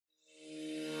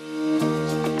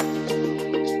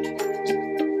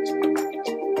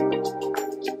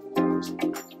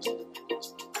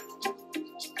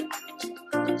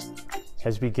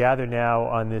As we gather now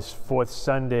on this fourth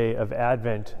Sunday of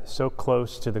Advent, so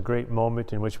close to the great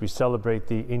moment in which we celebrate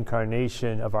the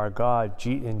incarnation of our God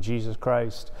in Jesus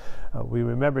Christ, we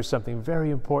remember something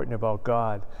very important about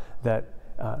God, that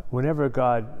whenever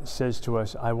God says to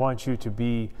us, I want you to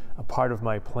be a part of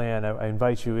my plan, I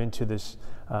invite you into this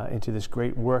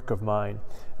great work of mine,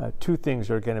 two things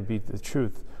are going to be the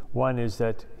truth. One is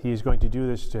that he is going to do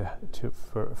this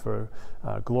for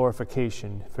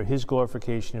glorification, for his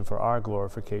glorification and for our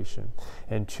glorification.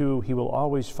 And two, he will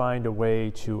always find a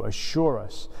way to assure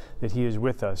us that he is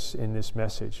with us in this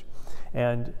message.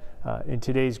 And in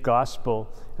today's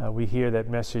gospel, we hear that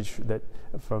message that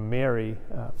from Mary,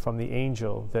 from the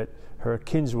angel, that her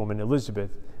kinswoman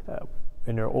Elizabeth,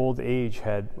 in her old age,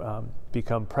 had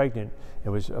become pregnant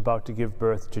and was about to give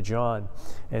birth to John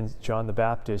the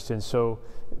Baptist. And so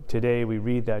today we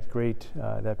read that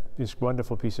this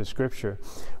wonderful piece of scripture.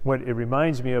 What it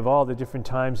reminds me of all the different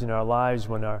times in our lives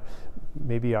when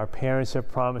maybe our parents have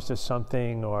promised us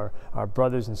something, or our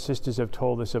brothers and sisters have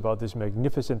told us about this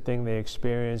magnificent thing they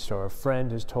experienced, or a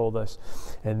friend has told us,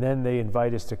 and then they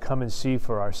invite us to come and see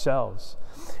for ourselves.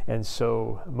 And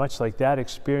so much like that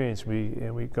experience,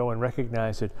 we go and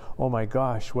recognize that, oh my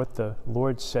gosh, what the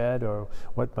Lord said, or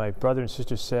what my brother and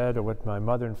sister said, or what my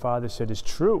mother and father said is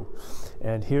true.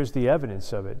 And here's the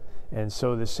evidence of it. And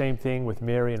so the same thing with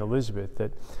Mary and Elizabeth,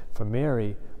 that for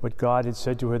Mary, what God had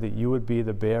said to her, that you would be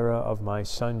the bearer of my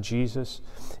son Jesus,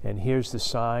 and here's the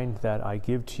sign that I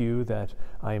give to you that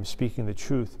I am speaking the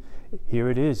truth. Here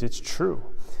it is, it's true.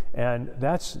 And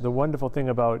that's the wonderful thing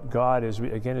about God as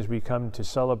we come to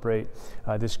celebrate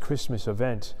this Christmas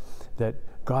event, that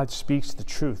God speaks the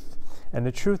truth. And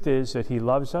the truth is that he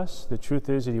loves us. The truth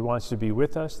is that he wants to be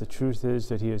with us. The truth is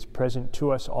that he is present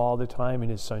to us all the time in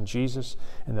his son Jesus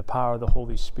and the power of the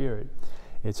Holy Spirit.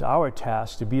 It's our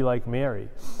task to be like Mary,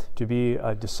 to be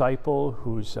a disciple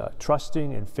who's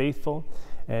trusting and faithful,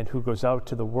 and who goes out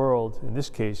to the world, in this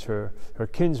case her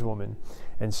kinswoman,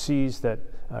 and sees that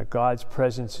God's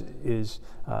presence is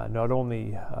not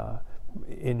only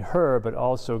in her, but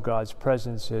also God's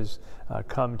presence has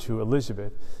come to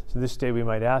Elizabeth. So this day we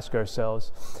might ask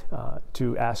ourselves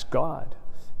to ask God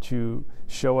to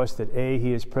show us that A,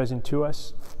 he is present to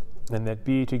us, and that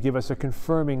B, to give us a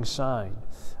confirming sign,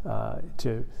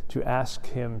 to ask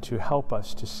him to help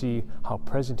us to see how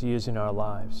present he is in our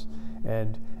lives.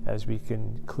 And as we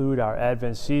conclude our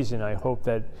Advent season, I hope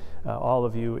that all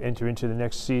of you enter into the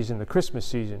next season, the Christmas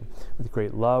season, with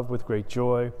great love, with great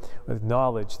joy, with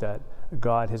knowledge that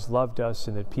God has loved us,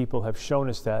 and that people have shown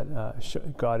us that,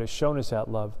 God has shown us that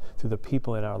love through the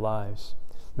people in our lives.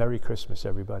 Merry Christmas,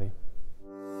 everybody.